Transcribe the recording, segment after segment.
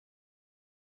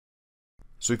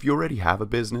So if you already have a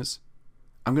business,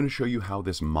 I'm going to show you how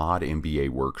this Mod MBA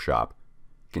workshop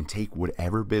can take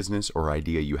whatever business or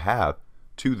idea you have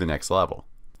to the next level.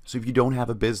 So if you don't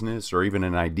have a business or even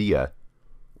an idea,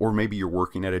 or maybe you're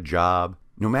working at a job,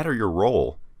 no matter your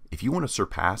role, if you want to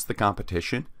surpass the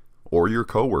competition or your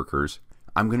coworkers,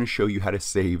 I'm going to show you how to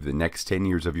save the next 10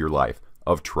 years of your life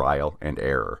of trial and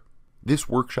error. This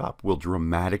workshop will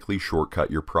dramatically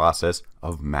shortcut your process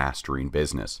of mastering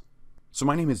business. So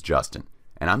my name is Justin,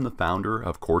 and I'm the founder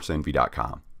of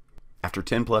Coursenvy.com. After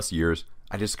 10 plus years,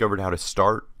 I discovered how to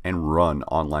start and run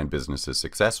online businesses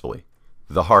successfully,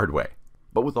 the hard way.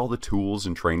 But with all the tools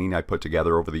and training I put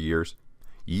together over the years,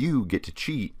 you get to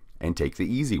cheat and take the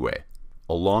easy way,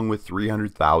 along with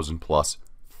 300,000 plus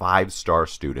 5-star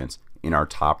students in our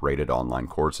top-rated online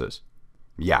courses.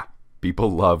 Yeah,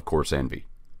 people love Coursenvy.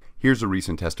 Here's a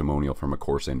recent testimonial from a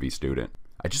Coursenvy student.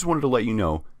 I just wanted to let you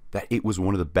know that it was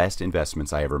one of the best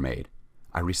investments I ever made.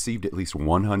 I received at least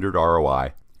 100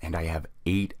 ROI, and I have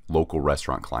 8 local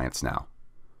restaurant clients now.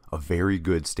 A very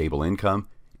good stable income,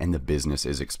 and the business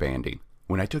is expanding.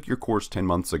 When I took your course 10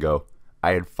 months ago,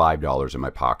 I had $5 in my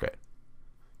pocket.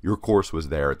 Your course was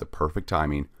there at the perfect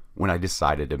timing when I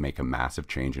decided to make a massive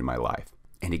change in my life,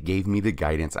 and it gave me the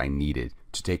guidance I needed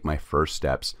to take my first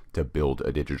steps to build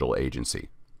a digital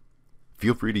agency.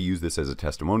 Feel free to use this as a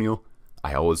testimonial.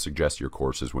 I always suggest your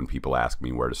courses when people ask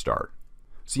me where to start.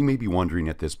 So you may be wondering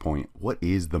at this point, what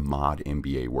is the Mod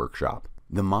MBA workshop?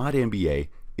 The Mod MBA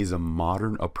is a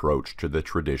modern approach to the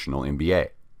traditional MBA.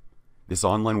 This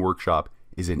online workshop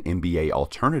is an MBA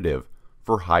alternative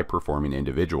for high-performing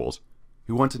individuals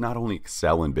who want to not only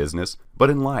excel in business,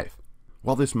 but in life.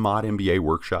 While this Mod MBA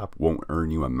workshop won't earn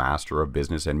you a Master of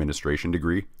Business Administration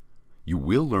degree, you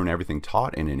will learn everything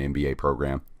taught in an MBA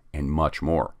program and much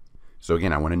more. So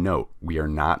again, I want to note, we are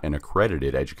not an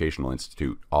accredited educational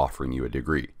institute offering you a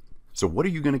degree. So what are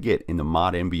you going to get in the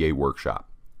Mod MBA workshop?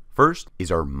 First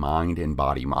is our Mind and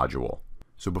Body module.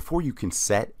 So before you can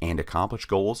set and accomplish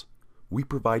goals, we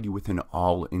provide you with an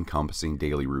all-encompassing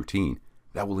daily routine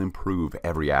that will improve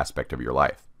every aspect of your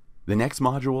life. The next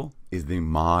module is the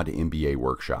Mod MBA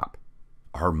workshop,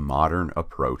 our modern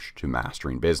approach to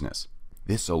mastering business.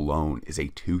 This alone is a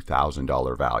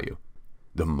 $2,000 value.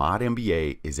 The Mod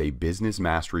MBA is a business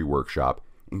mastery workshop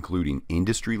including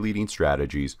industry-leading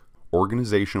strategies,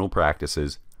 organizational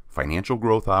practices, financial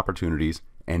growth opportunities,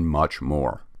 and much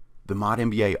more. The Mod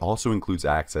MBA also includes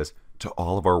access to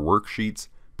all of our worksheets,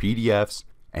 PDFs,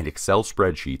 and Excel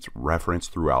spreadsheets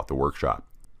referenced throughout the workshop.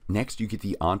 Next, you get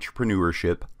the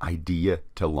Entrepreneurship Idea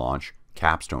to Launch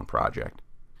Capstone Project.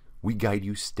 We guide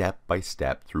you step by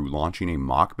step through launching a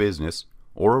mock business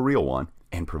or a real one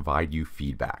and provide you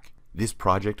feedback. This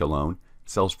project alone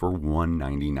sells for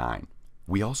 $199.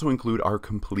 We also include our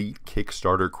complete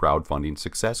Kickstarter crowdfunding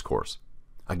success course.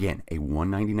 Again, a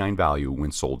 $199 value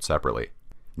when sold separately.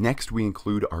 Next, we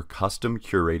include our custom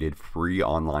curated free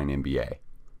online MBA.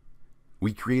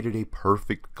 We created a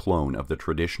perfect clone of the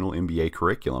traditional MBA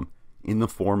curriculum in the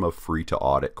form of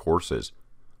free-to-audit courses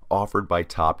offered by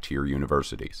top-tier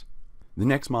universities. The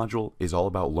next module is all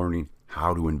about learning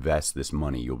how to invest this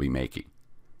money you'll be making.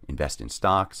 Invest in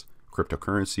stocks,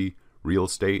 cryptocurrency, real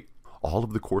estate. All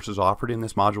of the courses offered in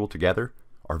this module together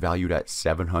are valued at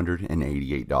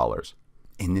 $788.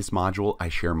 In this module, I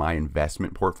share my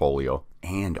investment portfolio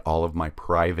and all of my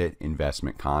private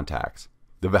investment contacts.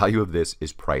 The value of this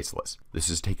is priceless. This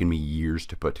has taken me years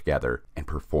to put together and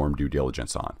perform due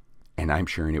diligence on, and I'm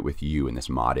sharing it with you in this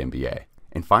Mod MBA.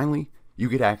 And finally, you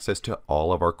get access to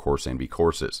all of our Coursenvy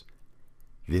courses.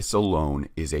 This alone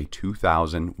is a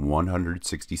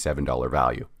 $2,167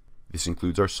 value. This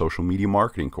includes our social media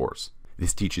marketing course.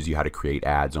 This teaches you how to create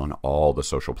ads on all the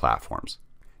social platforms.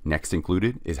 Next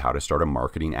included is how to start a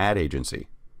marketing ad agency.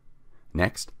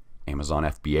 Next, Amazon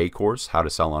FBA course, how to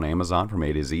sell on Amazon from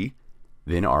A to Z.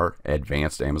 Then our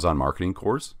advanced Amazon marketing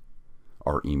course,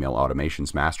 our email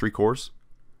automations mastery course,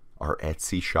 our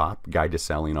Etsy shop guide to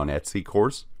selling on Etsy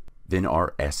course, then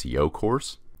our SEO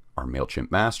course, our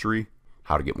MailChimp mastery,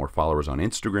 how to get more followers on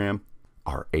Instagram,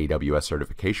 our AWS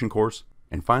certification course,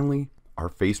 and finally, our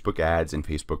Facebook ads and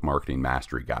Facebook marketing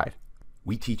mastery guide.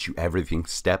 We teach you everything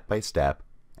step by step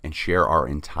and share our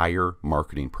entire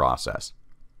marketing process.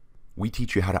 We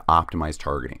teach you how to optimize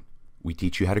targeting. We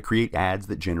teach you how to create ads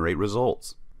that generate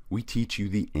results. We teach you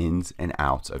the ins and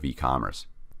outs of e-commerce.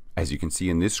 As you can see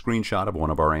in this screenshot of one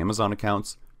of our Amazon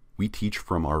accounts, we teach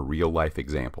from our real life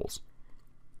examples.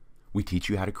 We teach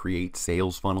you how to create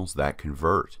sales funnels that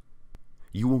convert.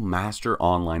 You will master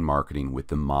online marketing with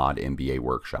the Mod MBA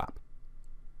workshop.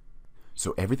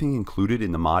 So everything included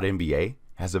in the Mod MBA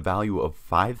has a value of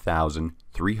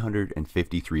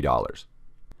 $5,353.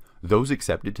 Those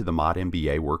accepted to the Mod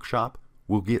MBA workshop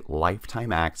will get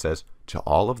lifetime access to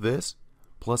all of this,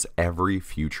 plus every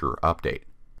future update.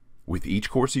 With each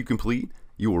course you complete,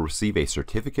 you will receive a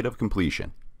certificate of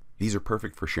completion. These are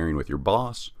perfect for sharing with your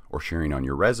boss, or sharing on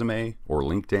your resume, or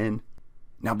LinkedIn.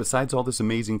 Now, besides all this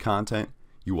amazing content,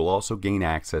 you will also gain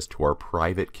access to our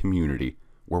private community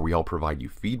where we all provide you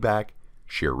feedback,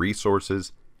 share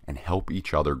resources, and help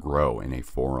each other grow in a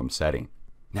forum setting.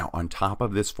 Now, on top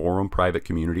of this forum private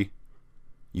community,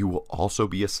 you will also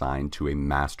be assigned to a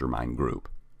mastermind group.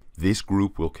 This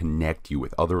group will connect you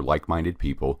with other like-minded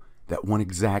people that want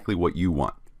exactly what you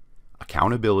want: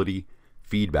 accountability,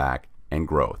 feedback, and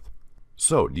growth.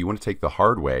 So, do you want to take the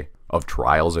hard way of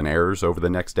trials and errors over the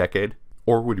next decade?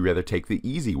 Or would you rather take the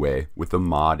easy way with the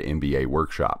Mod MBA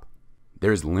workshop?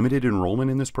 There is limited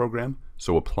enrollment in this program,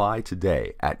 so apply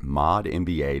today at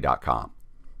modmba.com.